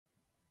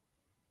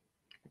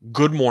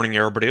Good morning,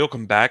 everybody.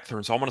 Welcome back. Through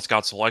installment of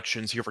Scott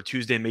Selections here for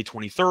Tuesday, May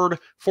 23rd.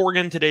 For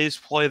again today's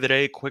play of the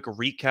day, quick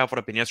recap what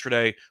happened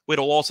yesterday. We had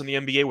a loss in the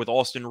NBA with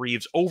Austin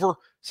Reeves over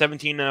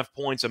 17.5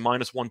 points and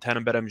minus 110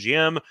 in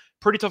BetMGM.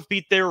 Pretty tough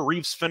beat there.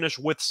 Reeves finished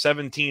with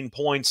 17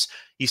 points.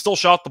 He still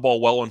shot the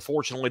ball well.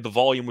 Unfortunately, the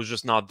volume was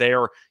just not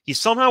there. He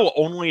somehow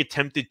only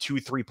attempted 2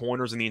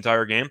 3-pointers in the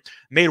entire game.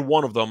 Made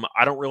one of them.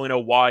 I don't really know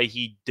why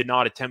he did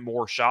not attempt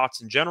more shots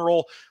in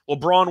general.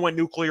 LeBron went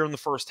nuclear in the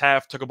first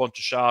half, took a bunch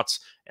of shots,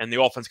 and the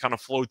offense kind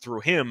of flowed through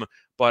him.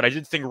 But I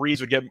did think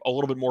Reeves would get a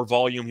little bit more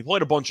volume. He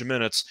played a bunch of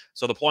minutes,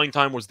 so the playing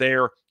time was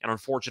there, and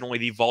unfortunately,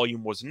 the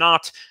volume was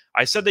not.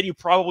 I said that he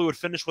probably would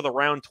finish with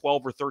around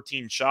 12 or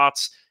 13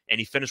 shots, and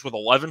he finished with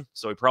 11,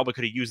 so he probably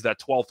could have used that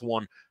 12th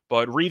one.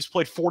 But Reeves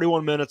played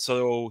 41 minutes,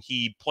 so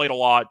he played a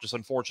lot, just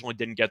unfortunately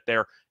didn't get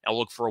there. I'll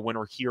look for a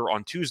winner here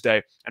on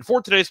Tuesday. And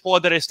for today's play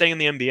that I stay in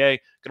the NBA, going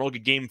to look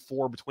at Game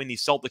 4 between the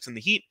Celtics and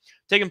the Heat,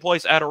 taking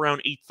place at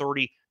around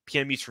 8:30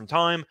 p.m. Eastern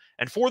Time.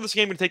 And for this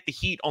game, I'm going to take the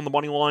Heat on the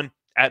money line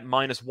at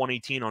minus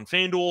 118 on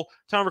FanDuel.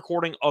 Time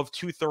recording of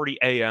 2:30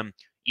 a.m.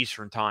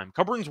 Eastern Time.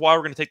 Covering why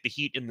we're going to take the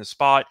Heat in this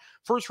spot.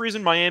 First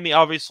reason, Miami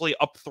obviously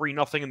up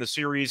 3-0 in the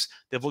series.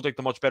 They've looked like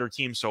the much better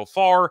team so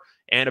far.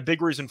 And a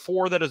big reason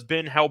for that has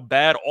been how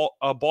bad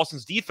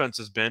Boston's defense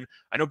has been.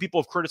 I know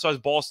people have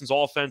criticized Boston's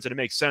offense, and it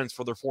makes sense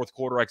for their fourth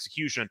quarter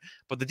execution.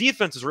 But the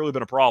defense has really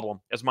been a problem,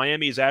 as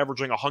Miami is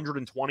averaging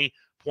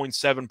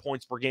 120.7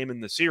 points per game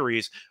in the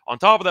series. On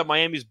top of that,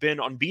 Miami's been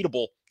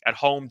unbeatable at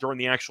home during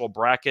the actual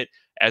bracket,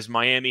 as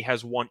Miami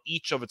has won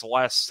each of its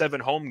last 7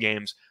 home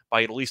games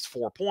by at least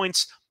 4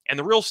 points. And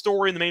the real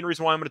story and the main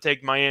reason why I'm going to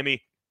take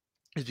Miami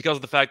is because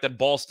of the fact that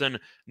Boston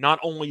not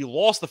only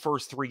lost the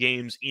first 3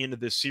 games in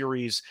this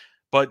series,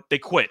 but they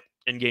quit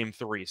in Game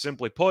 3.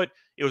 Simply put,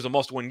 it was a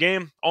must-win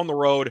game on the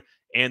road,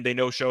 and they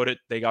no-showed it.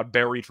 They got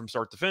buried from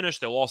start to finish.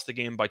 They lost the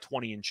game by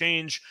 20 and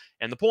change.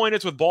 And the point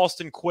is, with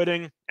Boston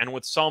quitting and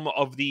with some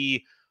of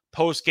the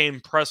post-game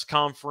press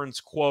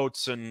conference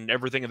quotes and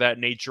everything of that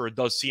nature, it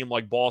does seem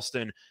like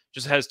Boston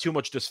just has too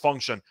much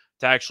dysfunction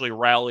to actually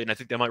rally, and I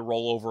think they might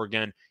roll over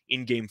again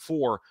in Game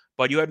 4.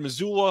 But you had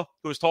Missoula,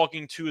 who was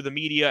talking to the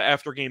media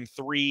after Game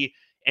 3,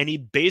 and he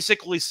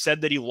basically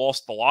said that he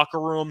lost the locker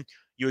room.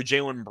 You had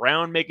Jaylen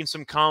Brown making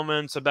some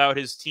comments about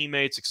his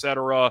teammates,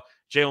 etc.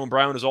 Jaylen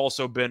Brown has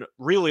also been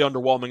really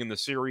underwhelming in the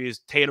series.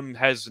 Tatum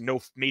has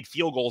made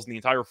field goals in the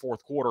entire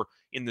fourth quarter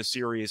in the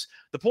series.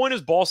 The point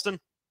is, Boston,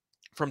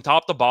 from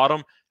top to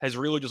bottom, has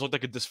really just looked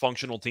like a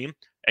dysfunctional team.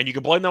 And you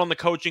can blame that on the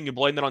coaching, you can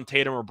blame that on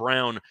Tatum or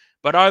Brown.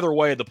 But either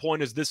way, the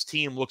point is this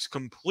team looks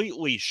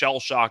completely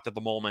shell-shocked at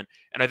the moment.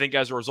 And I think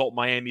as a result,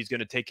 Miami's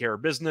going to take care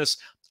of business.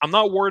 I'm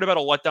not worried about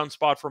a letdown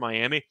spot for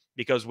Miami,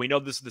 because we know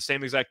this is the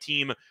same exact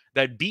team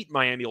that beat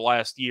Miami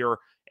last year.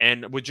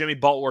 And with Jimmy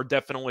Butler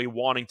definitely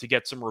wanting to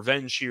get some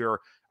revenge here,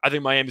 I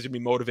think Miami's going to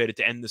be motivated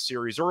to end the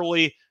series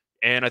early.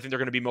 And I think they're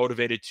going to be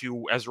motivated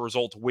to, as a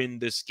result, win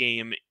this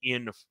game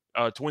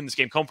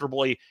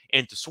comfortably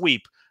and to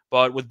sweep.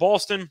 But with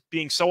Boston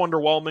being so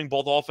underwhelming,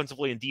 both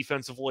offensively and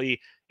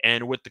defensively,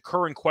 and with the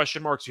current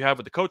question marks you have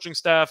with the coaching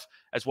staff,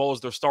 as well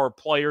as their star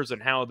players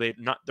and how they're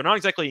not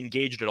exactly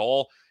engaged at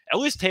all. At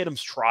least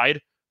Tatum's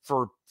tried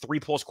for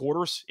 3+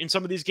 quarters in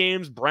some of these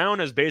games. Brown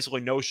has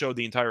basically no-showed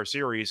the entire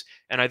series,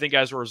 and I think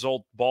as a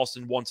result,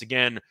 Boston once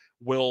again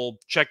will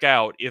check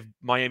out if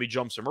Miami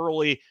jumps them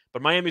early.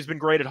 But Miami's been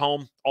great at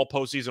home all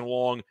postseason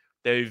long.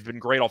 They've been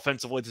great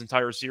offensively this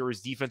entire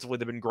series. Defensively,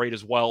 they've been great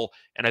as well.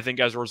 And I think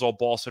as a result,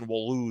 Boston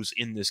will lose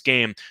in this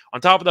game. On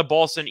top of that,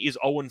 Boston is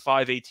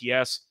 0-5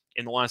 ATS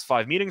in the last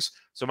 5 meetings.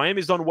 So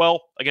Miami's done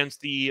well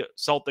against the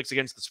Celtics,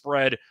 against the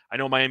spread. I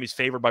know Miami's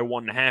favored by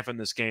 1.5 in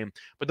this game.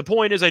 But the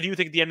point is, I do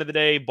think at the end of the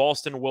day,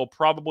 Boston will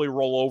probably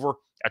roll over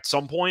at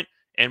some point,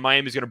 and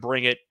Miami's going to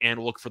bring it and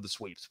look for the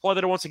sweeps. Play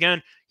that once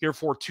again here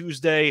for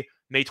Tuesday,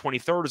 May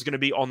 23rd is going to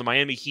be on the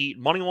Miami Heat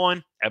money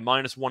line at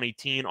minus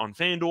 118 on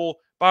FanDuel.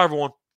 Bye, everyone.